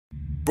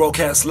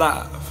broadcast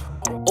live.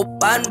 Oh,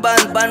 ban,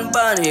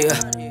 yeah.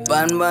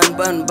 Ban.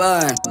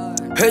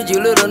 Heard you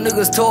little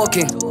niggas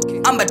talking.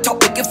 I'm a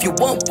topic if you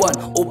want one.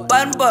 Oh,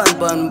 ban. Ban.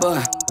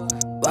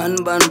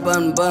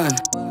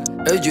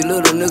 Heard you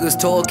little niggas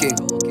talking.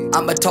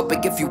 I'm a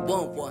topic if you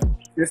want one.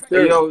 Yes, Hey,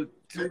 sir. yo,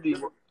 Trudy,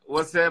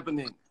 what's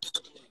happening?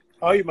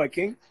 How are you, my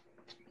king?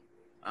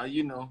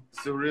 You know,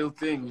 it's a real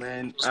thing,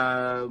 man.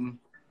 Yo,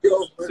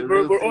 It's a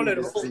we're real all thing, at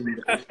this home. thing.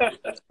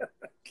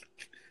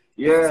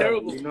 Yeah,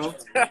 Terrible. you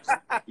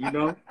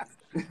know.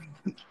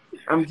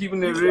 I'm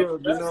keeping it real,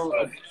 you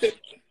know.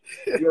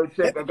 Yo,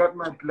 check, I got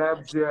my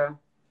gloves here,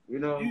 you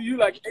know. You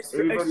like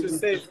extra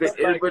safe.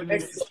 Everybody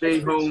needs to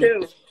stay home.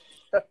 Chill.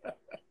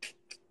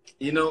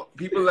 You know,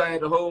 people are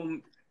at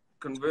home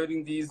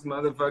converting these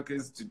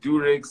motherfuckers to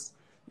Durex.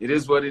 It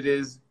is what it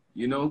is,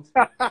 you know.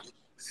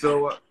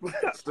 So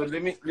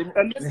let me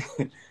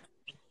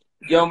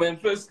yo, man.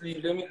 Firstly,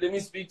 let me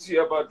speak to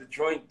you about the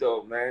joint,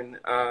 though, man.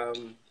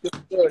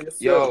 Yes,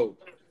 sir. Yo,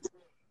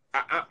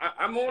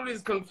 I'm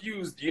always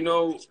confused, you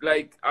know.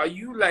 Like, are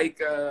you like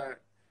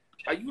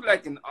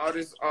an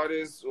artist,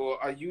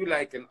 or are you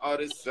like an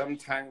artist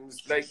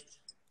sometimes? Like,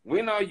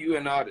 when are you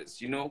an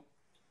artist? You know.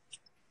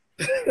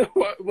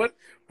 what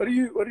do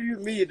you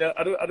mean?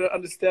 I don't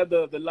understand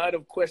the line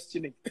of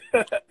questioning.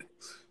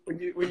 when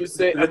you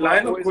say The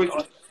line of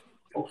questioning.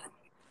 questioning.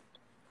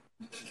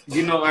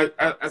 You know,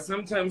 I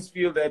sometimes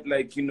feel that,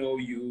 like, you know,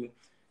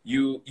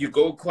 you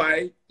go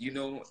quiet, you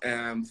know,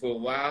 for a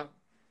while,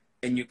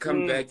 and you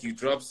come back, you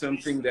drop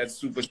something that's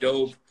super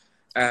dope,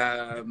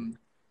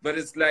 but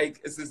it's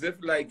as if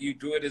like you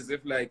do it as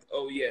if like,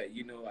 oh yeah,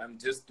 you know, I'm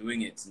just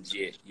doing it and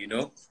shit, you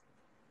know.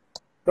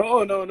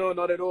 No,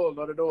 not at all.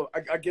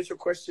 I get your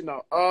question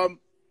now.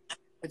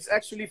 It's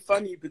actually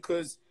funny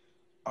because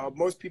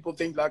most people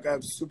think like I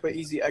have super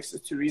easy access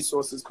to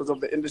resources because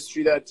of the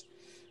industry that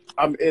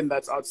I'm in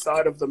that's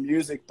outside of the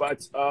music,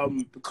 but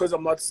because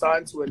I'm not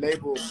signed to a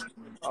label,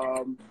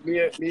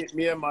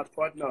 me and my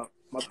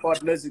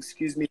partners,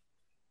 excuse me,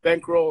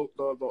 bankroll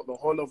the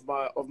whole of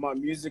my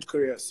music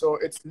career. So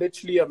it's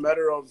literally a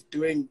matter of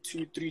doing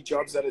 2-3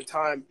 jobs at a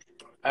time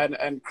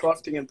and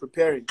crafting and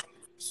preparing.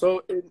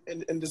 So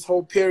in this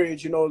whole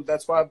period, you know,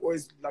 that's why I've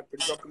always like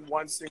been dropping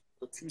 1 single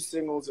or 2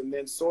 singles and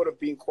then sort of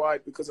being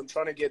quiet because I'm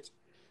trying to get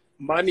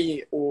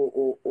money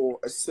or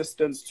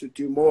assistance to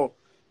do more.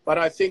 But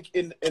I think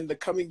in the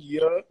coming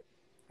year,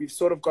 we've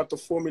sort of got the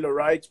formula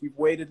right. We've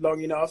waited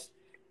long enough,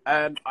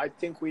 and I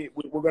think we're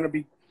going to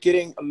be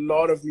getting a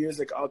lot of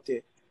music out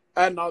there.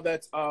 And now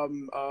that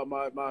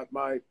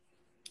my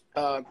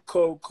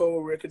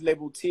co-record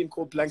label team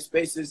called Blank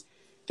Spaces,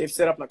 they've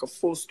set up like a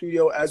full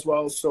studio as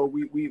well. So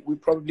we're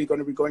probably going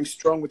to be going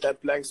strong with that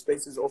Blank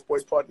Spaces Off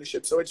Boys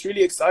partnership. So it's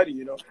really exciting,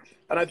 you know.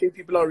 And I think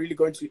people are really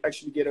going to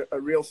actually get a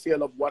real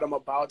feel of what I'm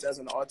about as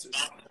an artist.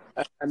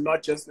 And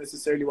not just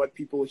necessarily what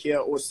people hear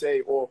or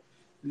say or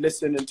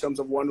listen in terms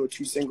of 1 or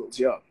 2 singles,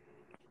 yeah.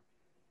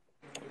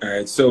 All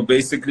right, so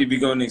basically we're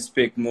going to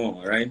expect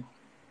more, right?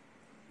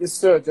 Yes,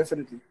 sir,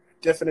 definitely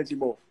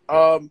more.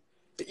 The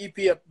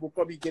EP, we'll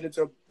probably get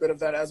into a bit of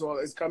that as well.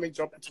 It's coming,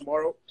 dropping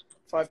tomorrow.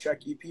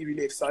 5-track EP,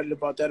 really excited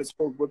about that. It's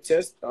called Whip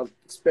Test. I'll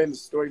explain the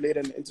story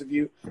later in the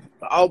interview.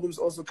 The album's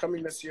also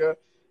coming this year,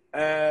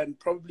 and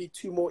probably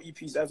 2 more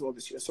EPs as well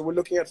this year. So we're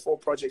looking at 4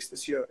 projects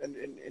this year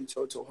in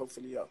total,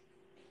 hopefully, yeah.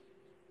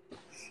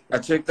 I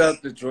checked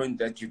out the joint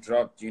that you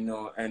dropped, you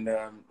know, and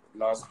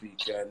last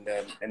week, and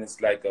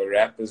it's like a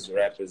rapper's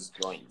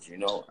joint, you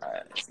know.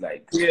 It's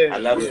like, yeah, I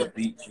love the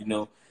beat, you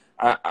know.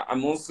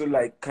 I'm also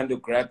like kind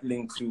of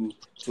grappling to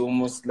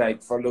almost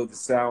like follow the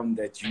sound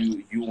that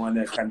you want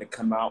to kind of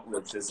come out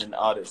with as an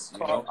artist, you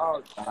know.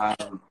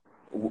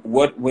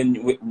 What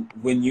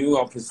when you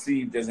are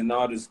perceived as an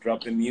artist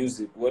dropping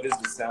music, what is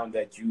the sound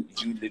that you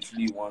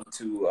literally want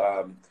to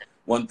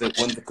want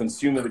the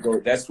consumer to go,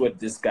 that's what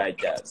this guy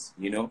does,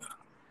 you know?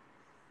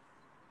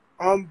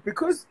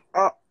 Because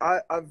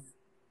I've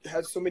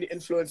had so many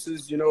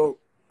influences, you know,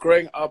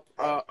 growing up.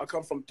 I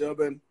come from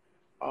Durban.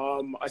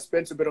 I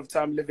spent a bit of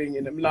time living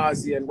in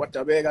Mlazi and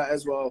Watabega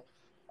as well.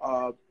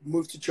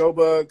 Moved to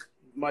Joburg.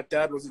 My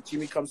dad was a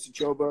Jimmy Comes to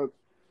Joburg.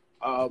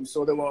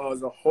 So there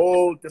was a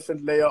whole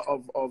different layer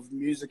of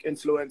music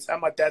influence.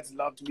 And my dad's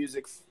loved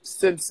music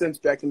since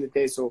back in the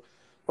day. So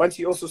once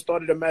he also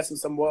started amassing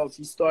some wealth,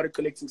 he started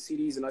collecting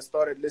CDs and I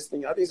started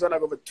listening. I think it's got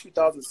like over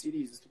 2,000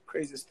 CDs. It's the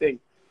craziest thing.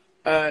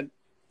 And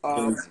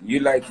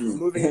you like me.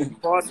 Moving into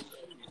varsity.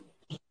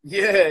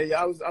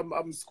 Yeah,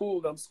 I'm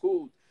schooled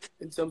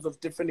in terms of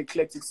different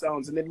eclectic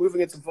sounds. And then moving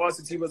into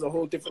varsity was a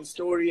whole different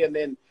story. And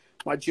then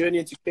my journey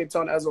into Cape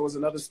Town as well was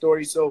another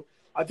story. So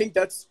I think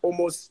that's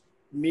almost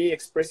me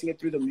expressing it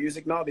through the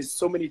music now. There's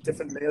so many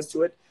different layers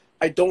to it.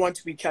 I don't want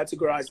to be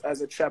categorized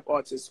as a trap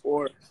artist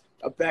or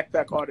a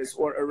backpack artist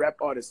or a rap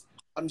artist.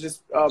 I'm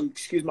just,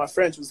 excuse my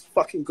French, was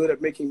fucking good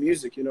at making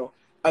music, you know.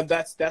 And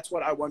that's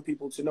what I want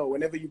people to know.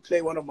 Whenever you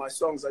play one of my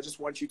songs, I just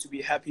want you to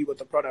be happy with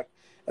the product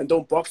and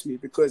don't box me,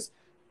 because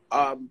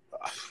I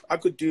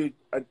could do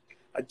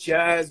a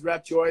jazz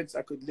rap joint.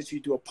 I could literally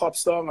do a pop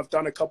song. I've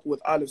done a couple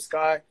with Isle of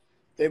Sky.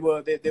 They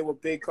were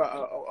big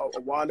a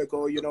while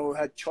ago. You know,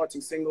 had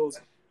charting singles.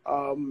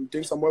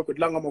 Doing some work with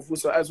Langa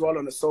Mavuso as well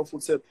on a soulful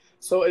tip.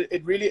 So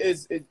it really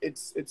is.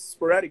 It's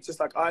sporadic, just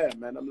like I am,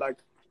 man.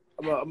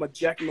 I'm a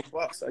jack in the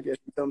box, I guess,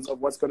 in terms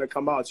of what's going to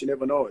come out. You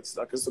never know. It's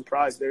like a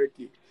surprise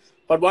lyrically.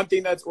 But one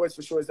thing that's always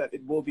for sure is that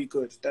it will be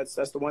good. That's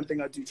the one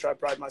thing I do try to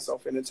pride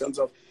myself in terms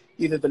of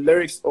either the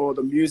lyrics or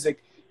the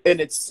music in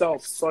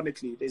itself,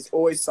 sonically. There's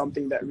always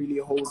something that really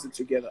holds it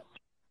together.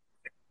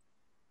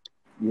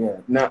 Yeah.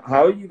 Now,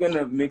 how are you going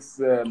to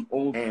mix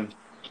all?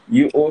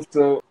 You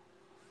also,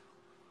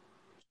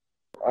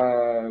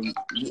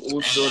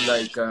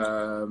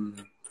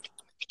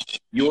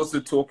 you're also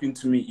talking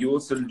to me. You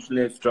also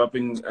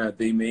dropping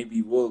They May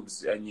Be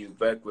Wolves, and you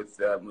back with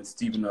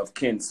Stephen of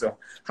Kent. So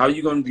how are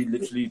you going to be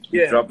literally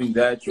dropping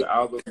that, your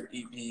album,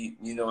 EP?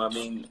 You know, I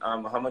mean,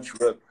 how much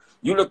work?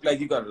 You look like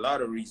you got a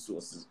lot of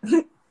resources.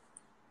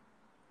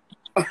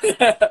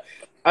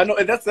 I know,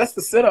 and that's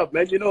the setup,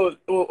 man. You know,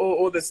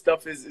 all this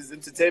stuff is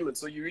entertainment,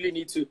 so you really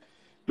need to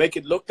make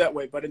it look that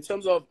way. But in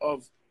terms of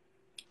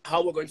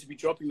how we're going to be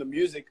dropping the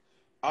music,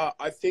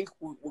 I think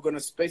we're going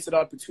to space it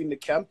out between the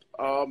camp.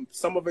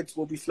 Some of it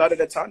will be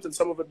flooded at times and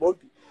some of it won't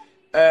be.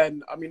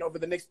 And, I mean, over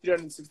the next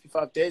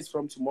 365 days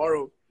from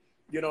tomorrow,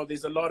 you know,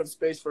 there's a lot of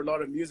space for a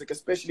lot of music,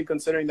 especially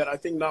considering that I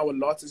think now a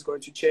lot is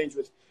going to change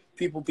with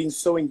people being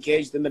so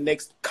engaged in the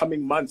next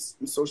coming months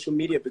in social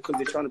media because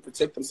they're trying to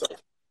protect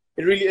themselves.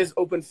 It really is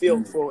open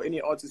field for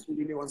any artist who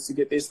really wants to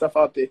get their stuff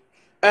out there.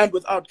 And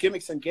without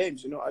gimmicks and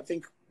games, you know, I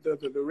think the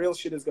real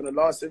shit is going to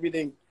last.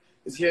 Everything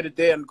is here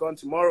today and gone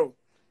tomorrow,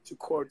 to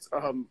quote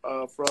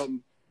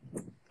from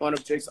one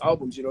of Jake's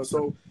albums, you know.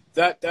 So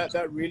that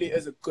really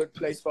is a good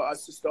place for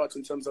us to start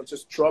in terms of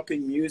just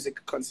dropping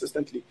music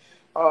consistently.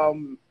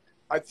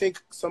 I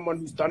think someone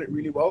who's done it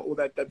really well, or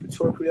that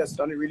Pretoria crew has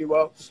done it really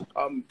well.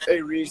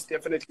 A Reese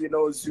definitely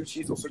knows.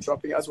 Zuchi's also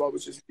dropping as well,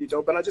 which is really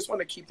dope. And I just want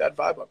to keep that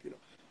vibe up, you know.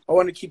 I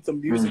want to keep the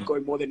music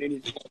going more than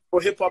anything. For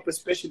hip hop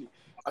especially,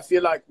 I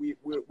feel like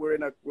we're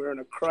in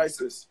a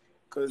crisis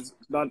because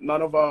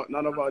none of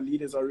our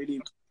leaders are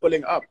really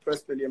pulling up,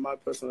 personally, in my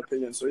personal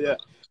opinion. So yeah,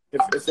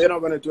 if they're not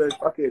going to do it,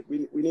 fuck it.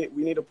 We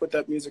need to put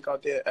that music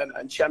out there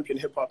and champion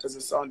hip hop as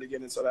a sound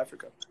again in South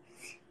Africa.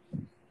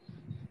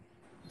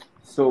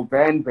 So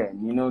Ban,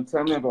 you know,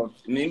 tell me about,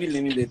 maybe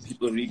let me let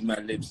people read my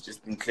lips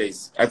just in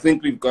case. I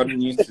think we've gotten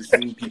used to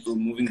seeing people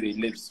moving their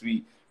lips.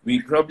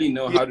 We probably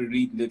know how to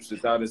read lips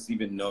without us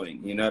even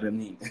knowing, you know what I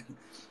mean?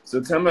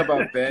 So tell me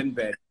about Ban.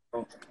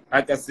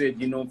 Like I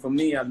said, you know, for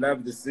me, I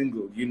love the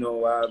single. You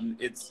know,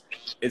 it's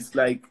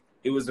like,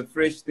 it was a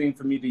fresh thing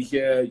for me to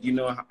hear. You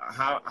know,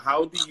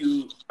 how do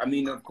you, I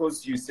mean, of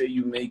course you say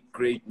you make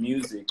great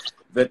music,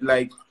 but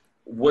like,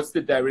 what's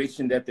the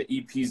direction that the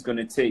EP is going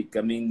to take?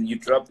 I mean, you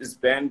dropped this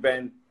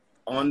Ban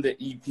on the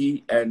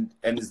EP, and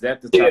is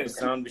that the type of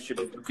sound we should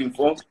be looking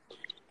for?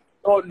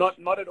 No,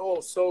 not at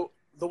all. So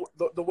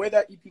the way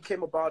that EP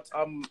came about,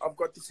 I've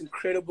got this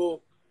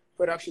incredible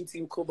production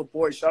team called The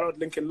Boys. Shout out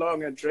Lincoln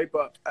Long and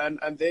Draper, and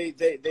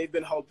they've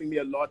been helping me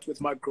a lot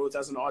with my growth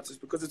as an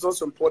artist, because it's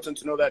also important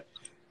to know that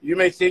you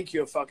may think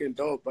you're fucking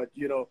dope, but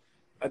you know,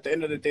 at the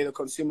end of the day, the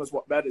consumer's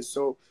what matters.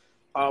 So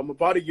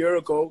about a year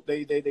ago,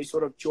 they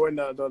sort of joined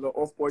the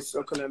Off Boys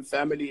circle and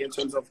family in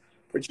terms of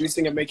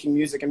producing and making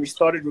music, and we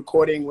started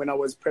recording when I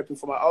was prepping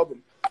for my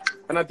album,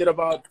 and I did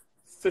about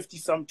 50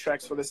 some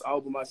tracks for this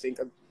album. I think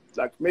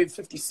like maybe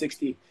 50,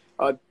 60,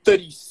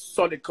 30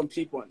 solid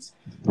complete ones.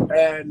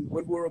 And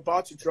when we were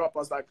about to drop, I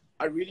was like,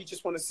 I really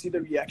just want to see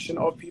the reaction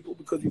of people,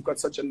 because we've got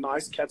such a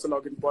nice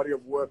catalog and body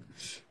of work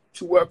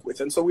to work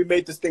with. And so we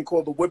made this thing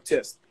called the whip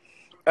test.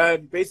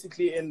 And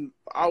basically in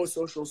our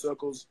social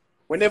circles,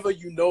 whenever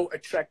you know a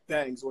track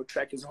bangs or a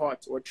track is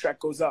hot or a track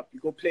goes up, you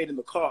go play it in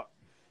the car.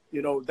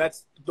 You know,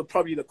 that's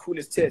probably the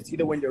coolest test,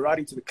 either when you're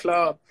riding to the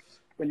club,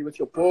 when you're with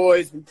your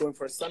boys, when you're going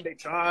for a Sunday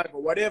drive,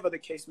 or whatever the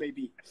case may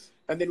be.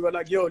 And then we're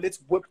like, yo, let's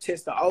whip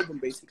test the album,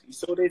 basically.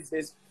 So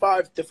there's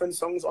 5 different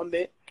songs on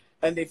there,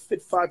 and they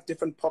fit 5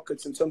 different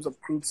pockets in terms of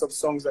groups of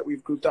songs that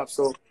we've grouped up.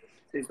 So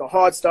there's the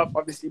hard stuff,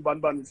 obviously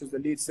Bun, which is the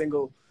lead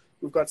single.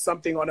 We've got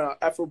something on a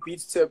Afro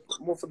beats tip,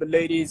 more for the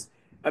ladies,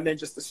 and then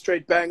just a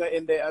straight banger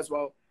in there as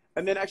well.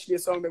 And then actually a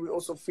song that we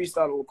also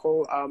freestyle will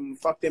call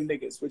Fuck Them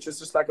Niggas, which is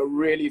just like a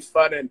really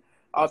fun and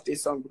out there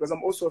song, because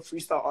I'm also a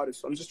freestyle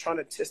artist. So I'm just trying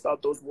to test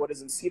out those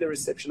waters and see the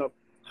reception of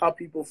how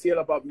people feel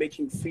about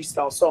making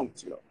freestyle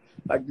songs, you know,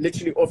 like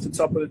literally off the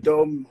top of the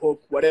dome,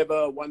 hook,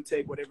 whatever, one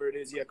take, whatever it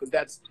is. Yeah, because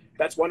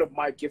that's one of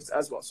my gifts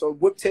as well. So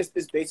whip test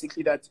is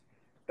basically that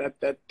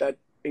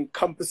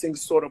encompassing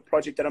sort of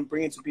project that I'm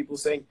bringing to people,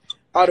 saying,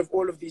 out of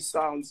all of these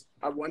sounds,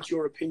 I want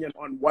your opinion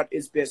on what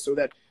is best, so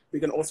that we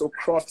can also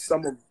craft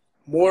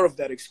more of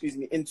that,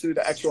 into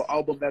the actual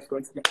album that's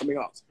going to be coming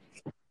out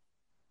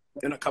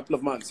in a couple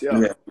of months.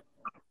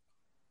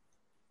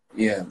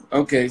 Yeah.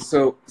 Okay.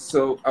 So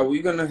are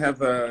we gonna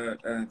have a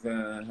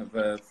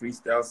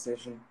freestyle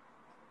session?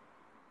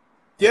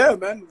 Yeah,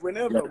 man.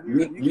 Whenever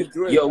we can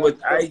do it. Yo,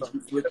 with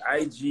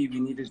IG, we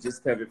need to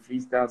just have a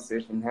freestyle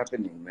session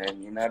happening,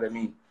 man. You know what I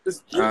mean?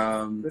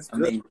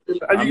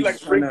 I mean,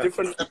 like bring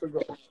different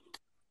episodes.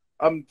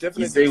 I'm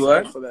definitely You say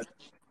excited what? for that.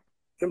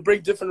 Can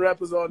bring different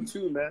rappers on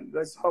too, man.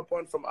 Let's hop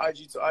on from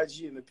IG to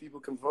IG, and the people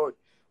can vote.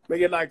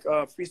 Make it like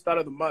freestyle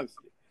of the month,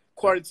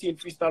 quarantine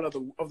freestyle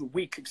of the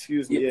week.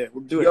 Excuse me. Yeah,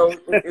 we'll do it. Yo,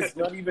 it's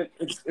not even.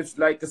 It's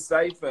like a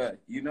cipher.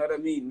 You know what I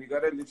mean? We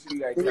gotta literally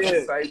like have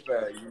a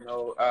cipher. You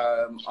know,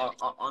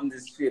 on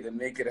this shit and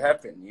make it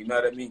happen. You know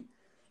what I mean?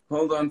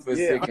 Hold on for a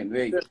second.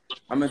 Wait,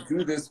 I'm gonna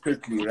do this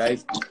quickly,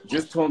 right?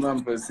 Just hold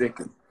on for a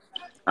second.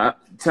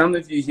 Tell me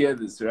if you hear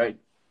this, right?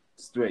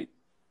 Straight.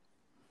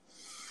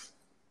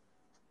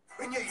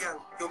 When you're young,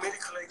 your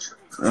medical age.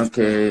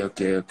 Okay,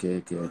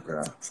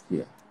 bro.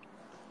 Yeah.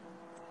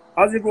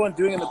 How's everyone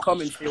doing in the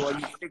comments here while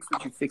you fix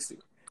what you fix it?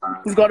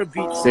 Who's got a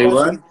beat? Say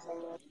what?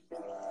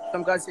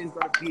 Some guy saying he's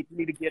got a beat. You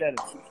need to get at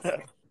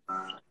it.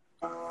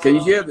 Can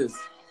you hear this?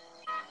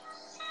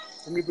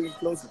 Let me bring it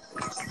closer.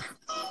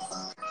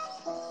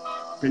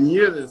 Can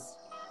you hear this?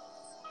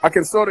 I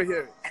can sort of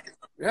hear it.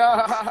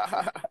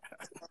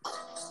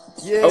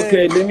 Yeah.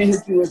 Okay, let me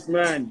hit you with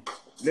mine.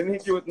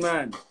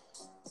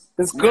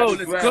 Let's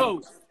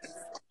go.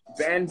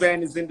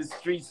 Ban is in the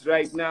streets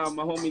right now.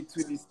 My homie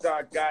Twilly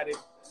Star got it.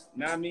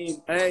 Know what I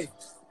mean? Hey.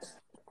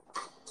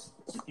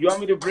 You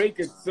want me to break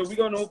it? So we're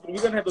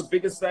gonna have a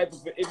bigger cypher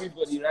for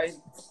everybody, right?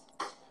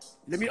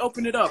 Let me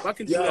open it up. I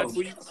can do that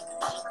for you.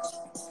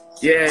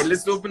 Yeah,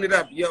 let's open it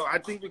up. Yo, I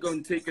think we're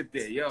gonna take it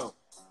there. Yo.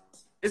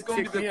 It's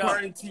gonna be the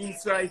quarantine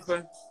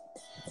cypher.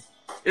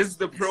 It's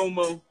the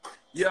promo.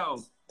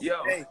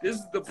 Yo, hey. This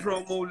is the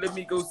promo. Let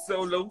me go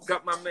solo.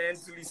 Got my man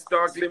Twilly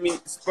Stark. Let me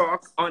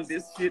spark on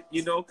this shit,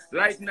 you know.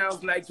 Right now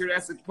it's like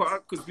Jurassic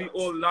Park because we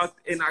all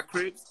locked in our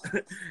cribs.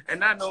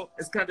 And I know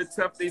it's kind of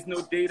tough. There's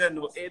no data,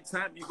 no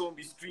airtime. You're going to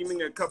be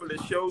streaming a couple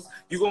of shows.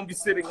 You're going to be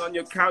sitting on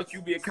your couch.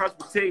 You'll be a couch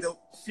potato.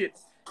 Shit.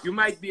 You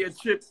might be a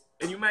chip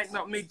and you might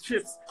not make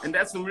chips. And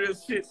that's some real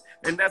shit.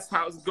 And that's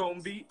how it's going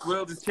to be.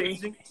 World is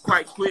changing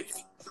quite quick.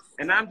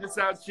 And I'm just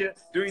out here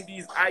doing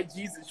these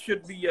IGs. It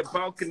should be a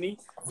balcony,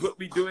 but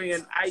we doing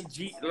an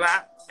IG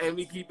live, and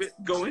we keep it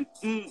going.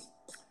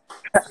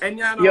 And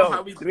y'all know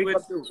how we do it.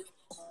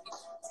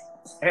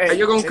 Hey, are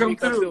you gonna come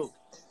through?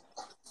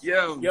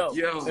 Yo,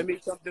 let me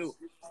come through.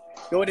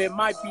 Yo, there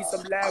might be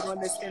some lag on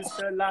this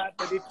Insta live,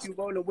 but if you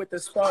rolling with the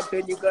start,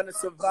 then you're gonna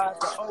survive.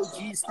 The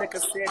OG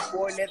Slikour said,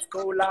 boy, let's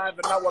go live.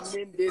 And now I'm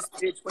in this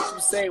bitch. What you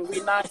saying?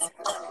 We nice.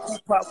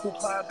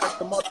 Koopa, got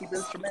the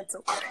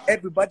multi-instrumental.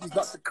 Everybody's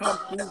got to come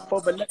through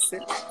for the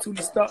lesson.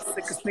 Twilly Stark,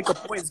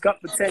 Slikour boys got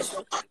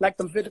potential. Like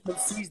them vitamin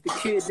C's, the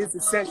kid is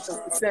essential.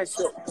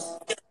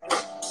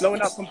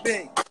 Blowing up from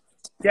big.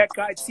 Jack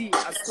IT,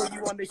 I saw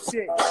you on the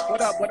shit.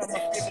 What up my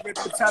favorite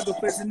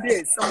photographers in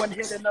this? Someone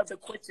hit another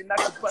question, I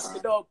can bust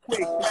it all quick.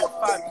 We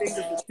got 5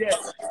 fingers of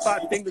death,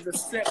 5 fingers of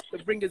step. The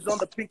ring is on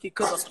the pinky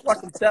cause I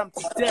squat them down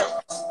to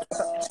death.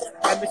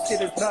 And this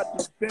shit is not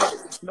the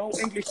best. No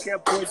English care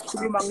boys,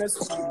 kulimangas,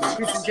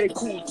 Christian J.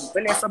 Cool.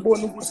 Bele sabo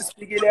nungu to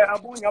speak it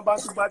out, I'm about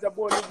to buy the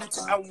boy nungu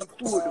to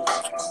Amutulu.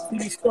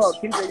 Twilly Stark,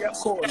 Kinja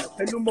Yakona,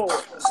 Pelumo,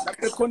 like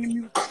the Koni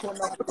music on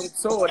the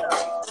soda.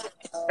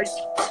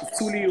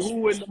 Twilly,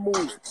 who in the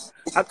mood?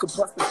 I could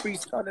bust the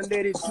freestyle and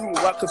let it do.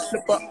 I could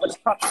flip up a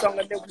pop song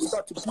and then we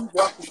start to do.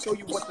 I can show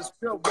you what this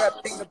real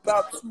rap thing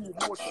about too.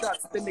 More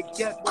shots than they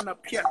get when I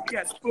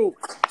piat spool.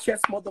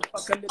 Chess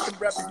motherfucker, let them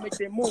rappers make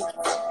their move.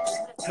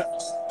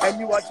 And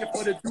you out here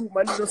for the do.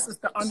 My little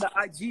sister on the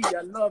IG,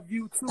 I love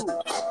you too.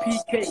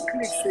 PK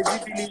Click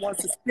says he really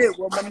wants to steal.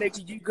 Well, my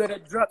nigga, you gotta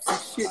drop some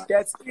shit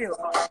that's ill.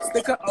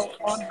 Slikour out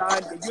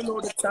online, but you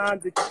know the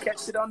times. If you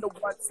catch it on the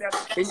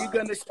WhatsApp, then you're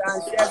gonna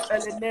shine. Shaz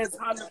LNS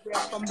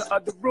hologram from the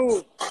other room.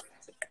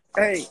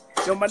 Hey,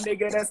 yo, my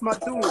nigga, that's my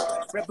dude.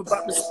 Rap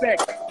about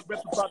respect, rap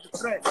about the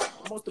threat.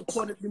 Most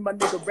importantly, my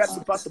nigga raps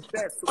about the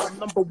best. So I'm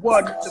number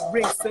one, the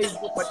ring saves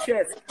with my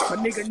chest. My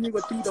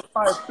nigga through the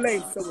fire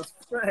flame, so it's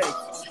fresh.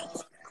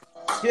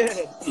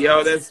 Yeah.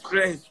 Yo, that's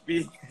fresh,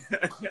 B.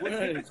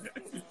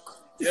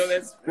 Yo,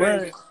 that's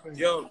fresh.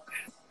 Yo,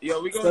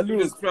 we're gonna do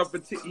this proper.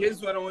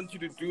 Here's what I want you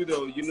to do,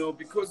 though. You know,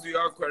 because we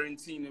are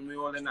quarantined and we're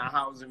all in our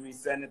house and we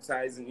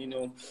sanitizing, you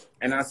know,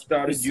 and I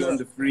started you on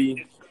the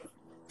free.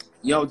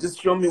 Yo, just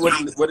show me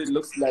what it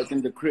looks like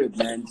in the crib,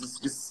 man.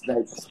 Just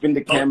like spin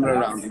the camera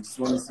around. I just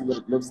want to see what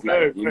it looks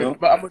like, you know.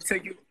 But I'm gonna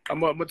take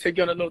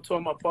you on a little tour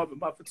of my apartment.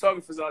 My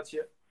photographer's out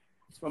here.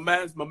 It's my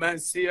man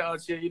Sia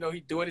out here. You know, he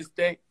doing his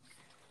thing.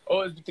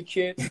 Always with the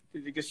kids.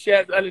 They can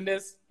share the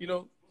illness. You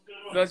know,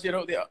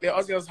 they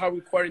asking us how we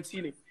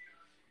quarantining.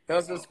 They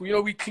ask us, you know,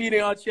 we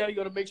cleaning out here. You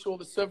gotta make sure all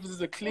the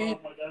surfaces are clean.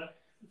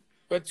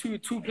 But two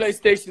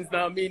PlayStations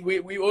now. I mean,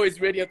 we always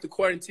ready at the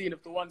quarantine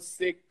if the one's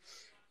sick.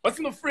 What's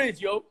in the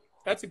fridge, yo?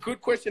 That's a good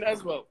question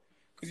as well.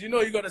 Because, you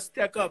know, you got to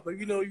stack up. But,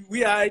 you know,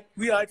 we hide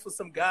for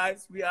some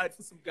guys. We live.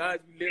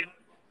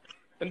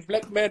 And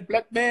black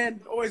man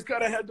always got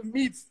to have the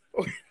meats.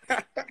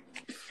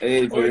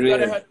 Hey, always got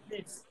to have the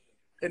meats.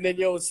 And then,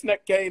 yo,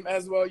 snack game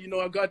as well. You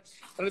know, and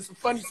it's a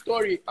funny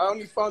story. I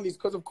only found these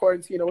because of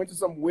quarantine. I went to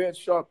some weird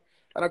shop,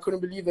 and I couldn't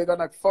believe they got,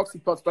 like, Foxy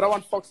Pops. But I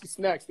want Foxy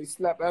snacks. They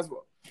snap as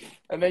well.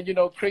 And then, you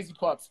know, Crazy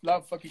Pops.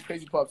 Love fucking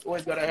Crazy Pops.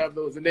 Always got to have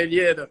those. And then,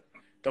 yeah,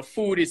 the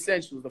food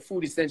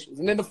essentials,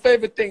 And then the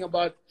favorite thing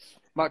about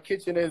my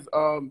kitchen is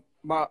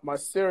my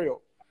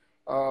cereal.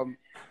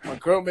 My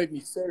girl made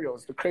me cereal.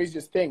 It's the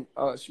craziest thing.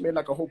 She made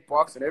like a whole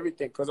box and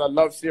everything because I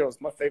love cereals.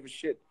 My favorite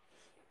shit.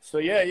 So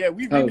yeah,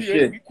 we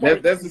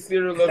that's the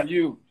cereal of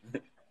you.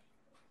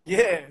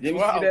 Yeah. Let me see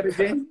that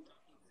again.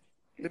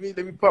 Let me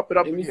pop it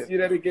up. Let me see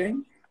that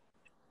again.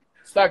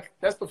 It's like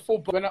that's the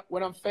full.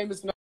 When I'm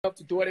famous enough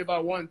to do whatever I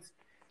want,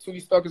 Tuli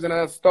Stock is gonna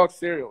have stock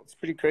cereal. It's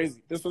pretty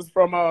crazy. This was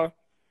from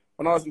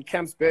when I was in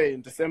Camps Bay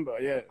in December.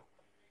 Yeah.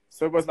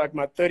 So it was like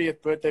my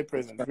 30th birthday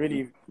present.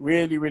 Really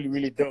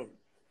dope.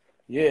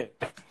 Yeah.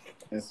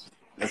 That's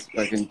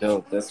fucking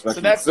dope. That's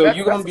fucking. So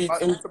you're gonna be.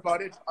 That's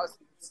about it.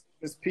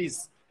 This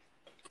piece.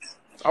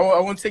 I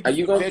won't take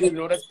you to bed. You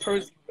know, that's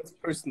personal. That's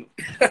personal.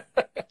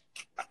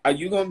 Are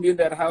you gonna be in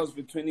that house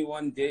for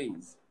 21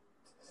 days?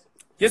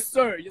 Yes,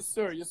 sir.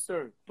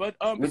 But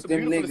it's a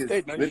beautiful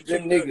estate. Now,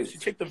 you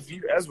should check the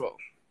view as well.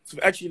 It's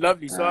actually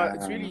lovely. So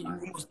it's really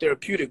almost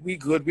therapeutic. We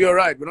good. We all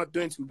right. We're not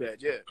doing too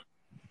bad. Yeah.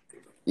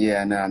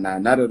 Yeah, nah,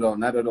 not at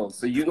all.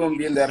 So you're gonna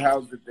be in that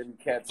house with them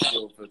cats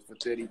for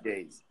 30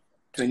 days,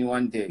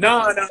 21 days.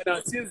 No.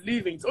 Since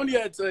leaving, it's only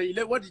at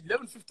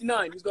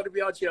 11:59. He's got to be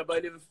out here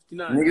by 11:59.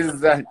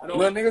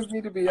 Niggas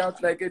need to be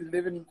out like at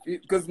 11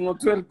 because no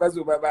 12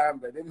 bazu baba.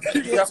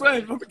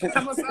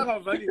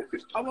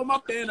 I'm on my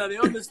pen and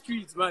they're on the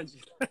streets, man.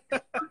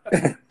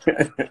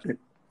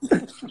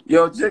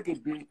 Yo, check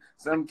it, B.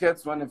 Some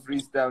cats want to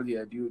freestyle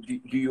here. Do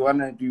you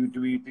wanna do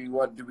we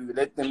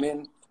let them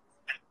in?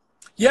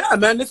 Yeah,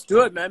 man, let's do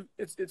it, man.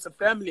 It's a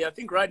family. I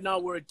think right now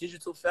we're a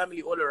digital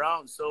family all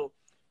around. So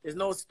there's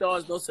no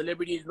stars, no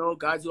celebrities, no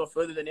guys who are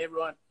further than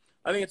everyone.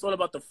 I think it's all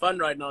about the fun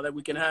right now that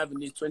we can have in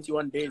these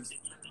 21 days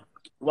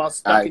while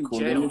stuck in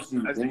jail.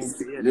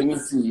 Let me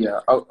see. Yeah.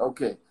 Oh,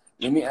 okay.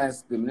 Let me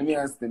ask them.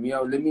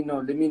 Yo, let me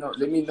know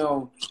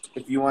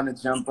if you want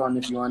to jump on.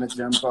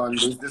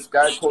 There's this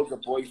guy called the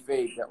Boy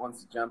Fade that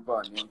wants to jump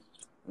on.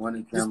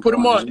 Just put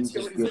him on. Let's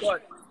get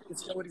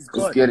what he's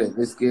got.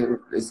 Let's get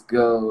it. Let's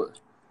go.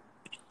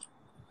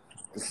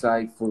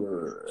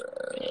 Cypher.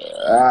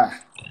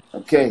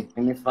 Okay.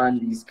 Let me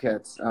find these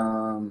cats.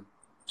 Yeah,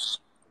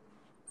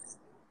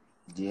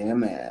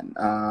 man.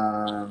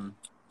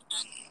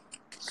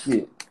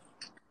 Shit.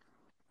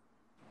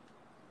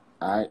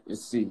 All right.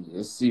 Let's see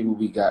who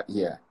we got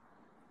here.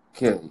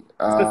 Okay.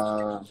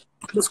 You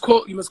must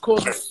call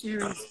this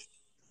series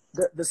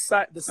the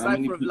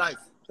Cypher of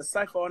Life. The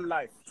Cypher on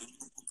Life.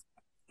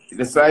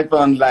 The Cypher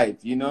on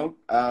Life. You know.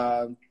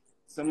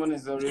 Someone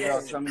is already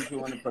out. Some of you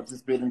want to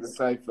participate in the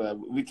Cypher.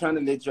 We're trying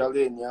to let y'all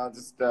in, y'all.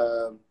 Just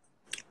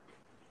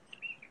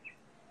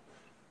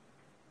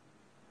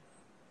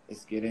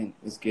let's get in.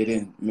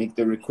 Make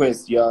the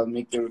request, y'all.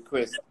 Make the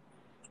request.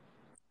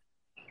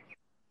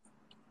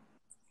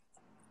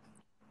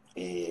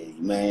 Hey,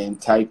 man,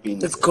 typing.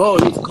 Let's go.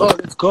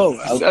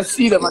 I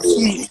see them. I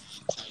see.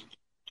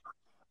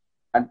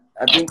 I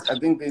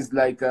think there's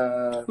like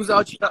who's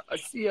out here? I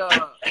see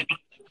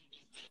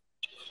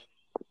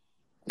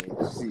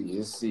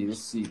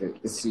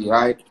Let's see. All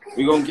right,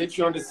 we're gonna get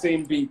you on the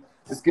same beat.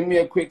 Just give me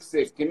a quick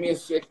sec. Give me a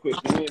sec quick.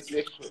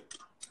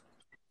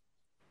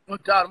 No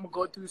doubt, I'm gonna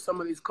go through some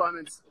of these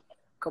comments.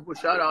 Couple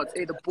shout outs.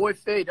 Hey, the Boy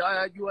Fade.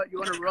 You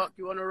wanna rock?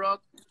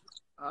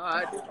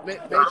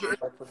 Major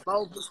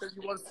Malvo says he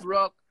wants to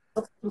rock.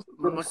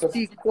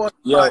 Slikour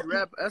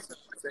rap. That's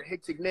a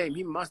hectic name.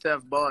 He must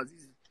have bars.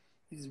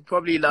 He's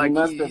probably like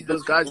he's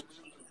those guys.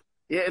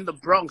 Yeah, in the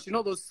Bronx. You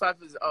know those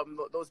cyphers,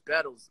 those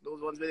battles,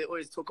 those ones where they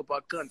always talk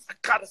about guns. I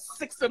got a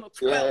 6 and a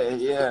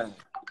 12. Yeah.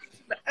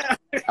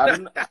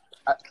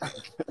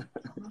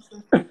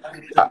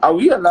 Are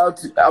we allowed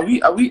to? Are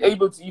we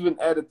able to even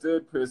add a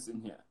third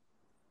person here?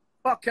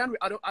 Fuck, can we?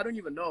 I don't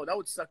even know. That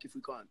would suck if we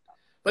can't.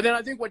 But then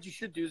I think what you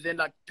should do is then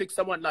like pick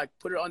someone, like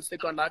put it on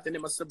Slikour Live, then they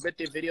must submit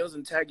their videos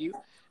and tag you,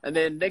 and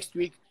then next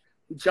week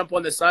you jump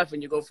on the cypher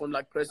and you go from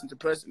like person to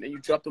person and you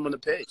drop them on the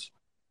page.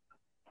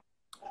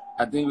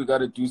 I think we got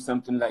to do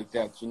something like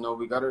that. You know,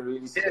 we got to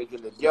really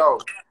schedule it. Yo,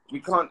 we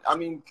can't. I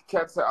mean,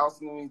 cats are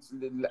asking me to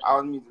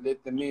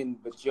let them in,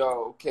 but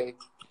yo, okay.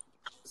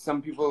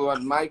 Some people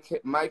want Mike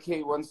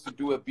wants to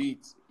do a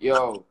beat.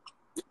 Yo,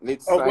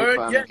 let's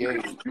cypher game.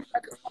 You can do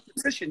like a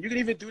competition. You can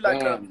even do like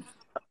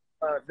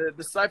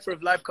the Cypher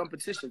of Life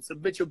competition.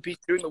 Submit your beat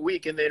during the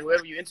week, and then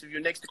whoever you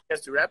interview next week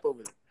has to rap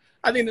over it.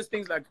 I think this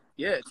thing's like,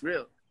 it's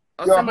real.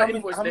 I'll send my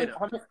invoice later.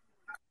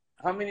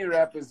 How many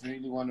rappers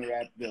really want to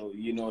rap though?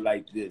 You know,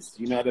 like this.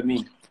 You know what I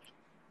mean?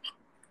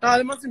 No,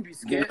 they mustn't be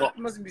scared.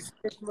 They mustn't be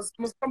scared. It must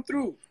come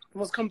through. It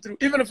must come through.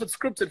 Even if it's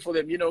scripted for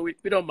them, you know, we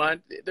don't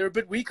mind. They're a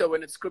bit weaker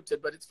when it's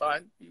scripted, but it's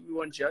fine. We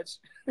won't judge.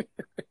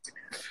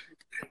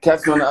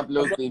 Cats want to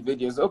upload their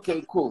videos.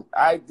 Okay, cool.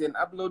 Then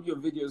upload your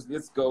videos.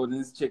 Let's go and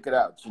let's check it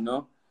out. You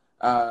know.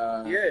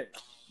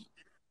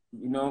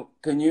 You know,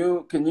 can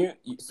you?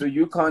 So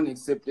you can't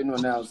accept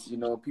anyone else. You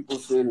know, people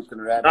say they can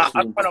rap.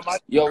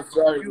 Yo,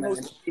 sorry, man.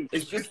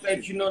 It's just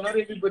that not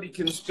everybody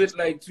can spit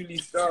like Tuli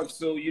Stark.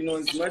 So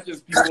as much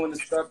as people want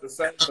to start the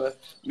cypher,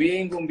 we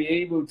ain't gonna be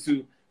able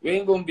to we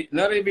ain't gonna be.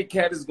 Not every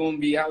cat is gonna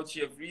be out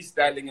here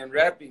freestyling and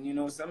rapping. You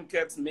know, some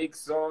cats make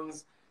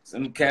songs.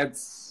 Some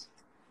cats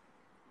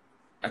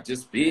are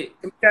just big.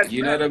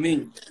 You know what I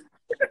mean?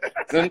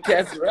 Some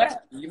cats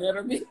rap. You know what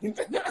I mean?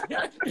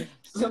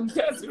 Some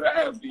cats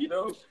rap. You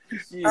know.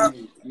 Shit,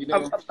 you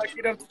know. I'm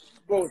fucking up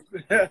both.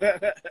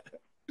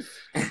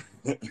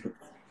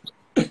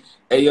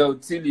 Hey yo,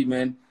 Tilly,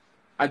 man.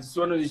 I just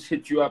wanted to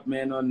hit you up,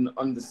 man,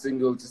 on the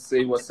single to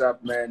say what's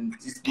up, man.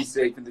 Just be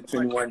safe in the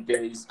 21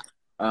 days.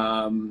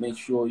 Make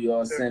sure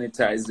you're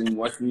sanitizing,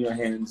 washing your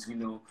hands. You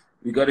know,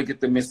 we got to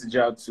get the message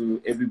out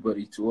to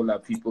everybody, to all our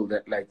people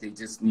that like they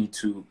just need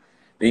to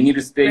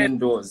stay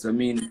indoors. I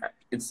mean,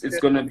 it's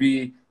gonna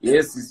be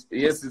yes,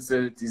 it's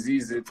a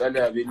disease. It's but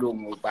let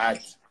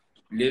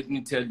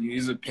me tell you,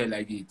 it's okay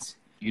like it.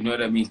 You know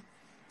what I mean?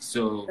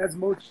 So that's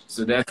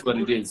what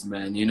it is,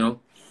 man. You know,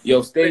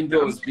 yo, stay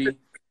indoors, B.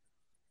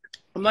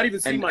 I'm not even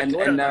seeing my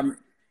daughter.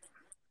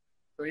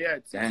 So yeah,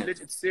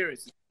 it's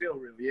serious. It's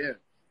real, yeah.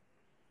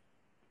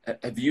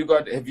 Have you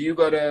got that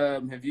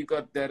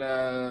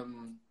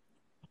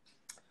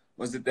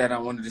was it that I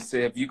wanted to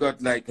say? Have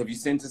you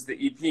sent us the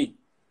EP?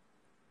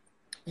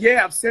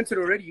 Yeah, I've sent it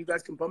already. You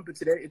guys can bump it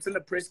today. It's in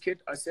the press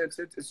kit. I sent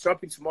it. It's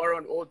dropping tomorrow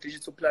on all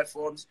digital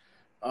platforms.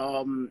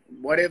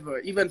 Whatever.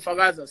 Even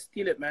Fagaza,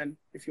 steal it, man,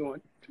 if you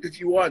want. If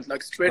you want,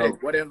 like spread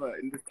it, whatever.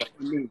 In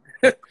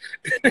the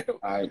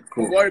all right,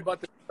 cool. Don't worry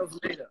about the stuff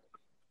later.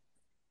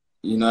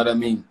 You know what I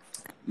mean?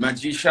 My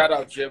G, shout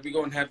out, yeah. We're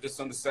gonna have this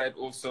on the side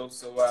also.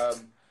 So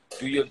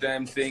do your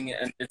damn thing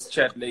and let's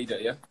chat later,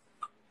 yeah?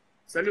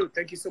 Salute.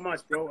 Thank you so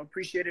much, bro.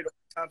 Appreciate it all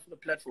the time for the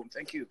platform.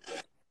 Thank you.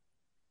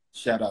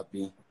 Shout out,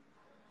 B.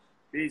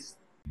 Peace.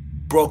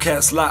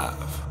 Broadcast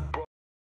live